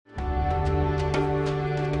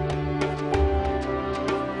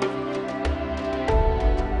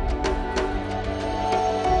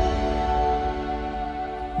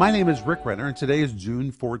My name is Rick Renner, and today is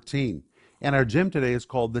June 14. And our gym today is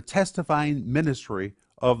called The Testifying Ministry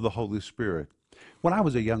of the Holy Spirit. When I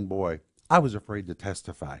was a young boy, I was afraid to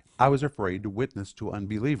testify. I was afraid to witness to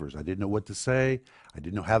unbelievers. I didn't know what to say. I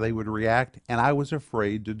didn't know how they would react, and I was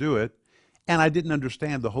afraid to do it. And I didn't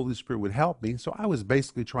understand the Holy Spirit would help me, so I was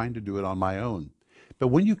basically trying to do it on my own. But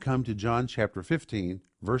when you come to John chapter 15,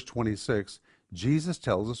 verse 26, Jesus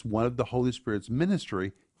tells us one of the Holy Spirit's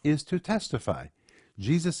ministry is to testify.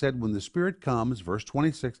 Jesus said, when the Spirit comes, verse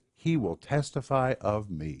 26, he will testify of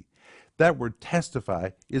me. That word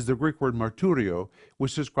testify is the Greek word marturio,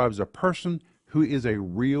 which describes a person who is a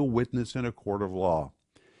real witness in a court of law.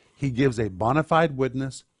 He gives a bona fide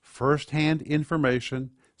witness, first-hand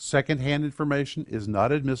information. Second-hand information is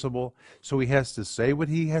not admissible, so he has to say what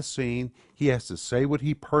he has seen. He has to say what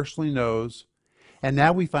he personally knows. And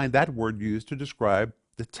now we find that word used to describe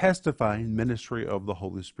the testifying ministry of the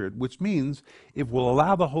Holy Spirit, which means if we'll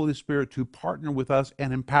allow the Holy Spirit to partner with us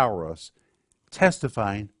and empower us,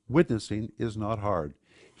 testifying, witnessing is not hard.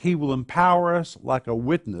 He will empower us like a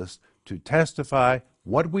witness to testify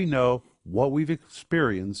what we know, what we've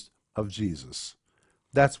experienced of Jesus.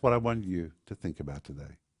 That's what I wanted you to think about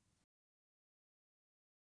today.